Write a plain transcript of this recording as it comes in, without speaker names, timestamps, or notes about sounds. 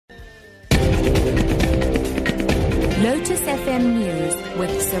Lotus FM News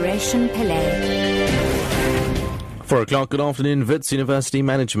with Sureshan Pillay. 4 o'clock, good afternoon. Wits University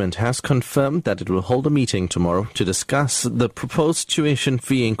Management has confirmed that it will hold a meeting tomorrow to discuss the proposed tuition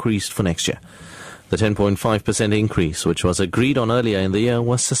fee increase for next year. The 10.5% increase, which was agreed on earlier in the year,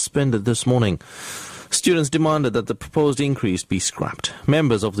 was suspended this morning. Students demanded that the proposed increase be scrapped.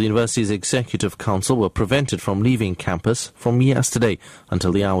 Members of the university's executive council were prevented from leaving campus from yesterday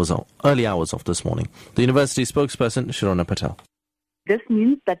until the early hours of this morning. The university spokesperson, Sharona Patel. This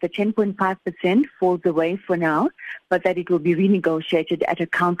means that the 10.5% falls away for now, but that it will be renegotiated at a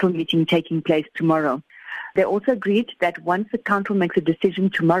council meeting taking place tomorrow. They also agreed that once the council makes a decision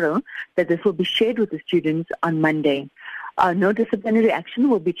tomorrow, that this will be shared with the students on Monday. No disciplinary action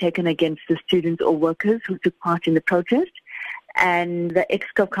will be taken against the students or workers who took part in the protest, and the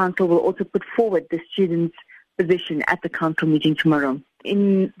Exco Council will also put forward the students' position at the council meeting tomorrow.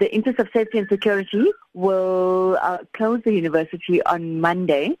 In the interest of safety and security, we'll close the university on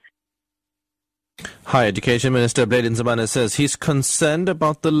Monday. Higher Education Minister Blade Nzimande says he's concerned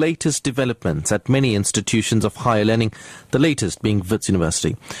about the latest developments at many institutions of higher learning, the latest being Wits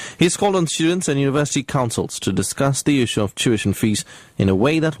University. He's called on students and university councils to discuss the issue of tuition fees in a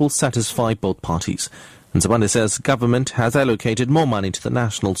way that will satisfy both parties. Nzimande says government has allocated more money to the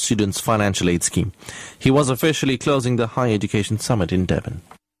National Students Financial Aid Scheme. He was officially closing the Higher Education Summit in Devon.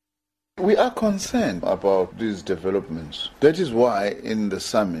 We are concerned about these developments. That is why in the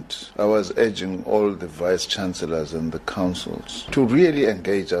summit I was urging all the vice-chancellors and the councils to really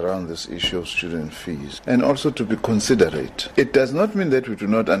engage around this issue of student fees and also to be considerate. It does not mean that we do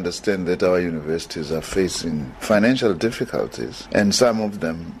not understand that our universities are facing financial difficulties and some of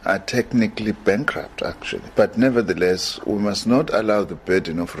them are technically bankrupt actually. But nevertheless, we must not allow the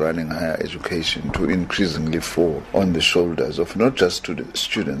burden of running higher education to increasingly fall on the shoulders of not just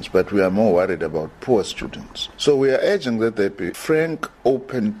students, but we are more worried about poor students. So we are urging that there be frank,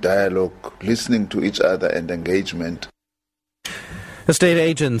 open dialogue, listening to each other and engagement. Estate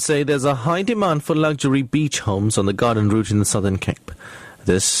agents say there's a high demand for luxury beach homes on the Garden Route in the Southern Cape.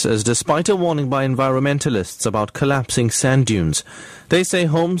 This is despite a warning by environmentalists about collapsing sand dunes. They say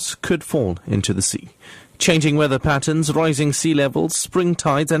homes could fall into the sea. Changing weather patterns, rising sea levels, spring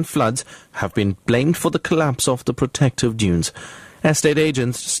tides and floods have been blamed for the collapse of the protective dunes. Estate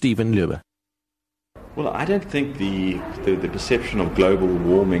agent Stephen Luber. Well, I don't think the perception of global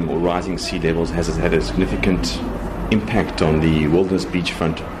warming or rising sea levels has had a significant impact on the wilderness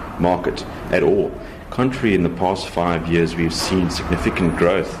beachfront market at all. Contrary, in the past 5 years, we've seen significant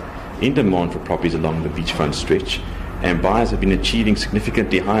growth in demand for properties along the beachfront stretch, and buyers have been achieving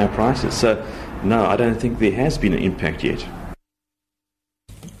significantly higher prices. So, no, I don't think there has been an impact yet.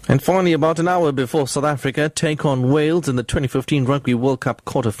 And finally, about an hour before South Africa take on Wales in the 2015 Rugby World Cup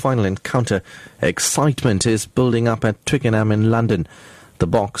quarter-final encounter, excitement is building up at Twickenham in London. The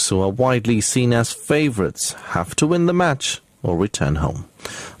Boks, who are widely seen as favourites, have to win the match or return home.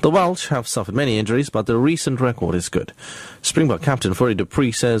 The Welsh have suffered many injuries, but the recent record is good. Springbok captain Fourie du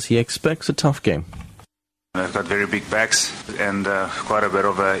Preez says he expects a tough game. They've got very big backs and quite a bit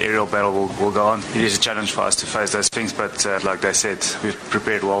of an aerial battle will go on. It is a challenge for us to face those things, but like they said, we've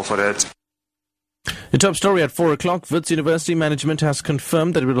prepared well for that. The top story at 4 o'clock, Wits University Management has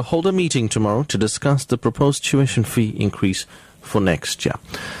confirmed that it will hold a meeting tomorrow to discuss the proposed tuition fee increase for next year.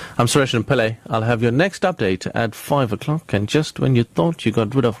 I'm Sureshan Pillay. I'll have your next update at 5 o'clock, and just when you thought you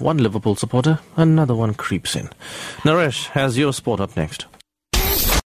got rid of one Liverpool supporter, another one creeps in. Naresh has your sport up next.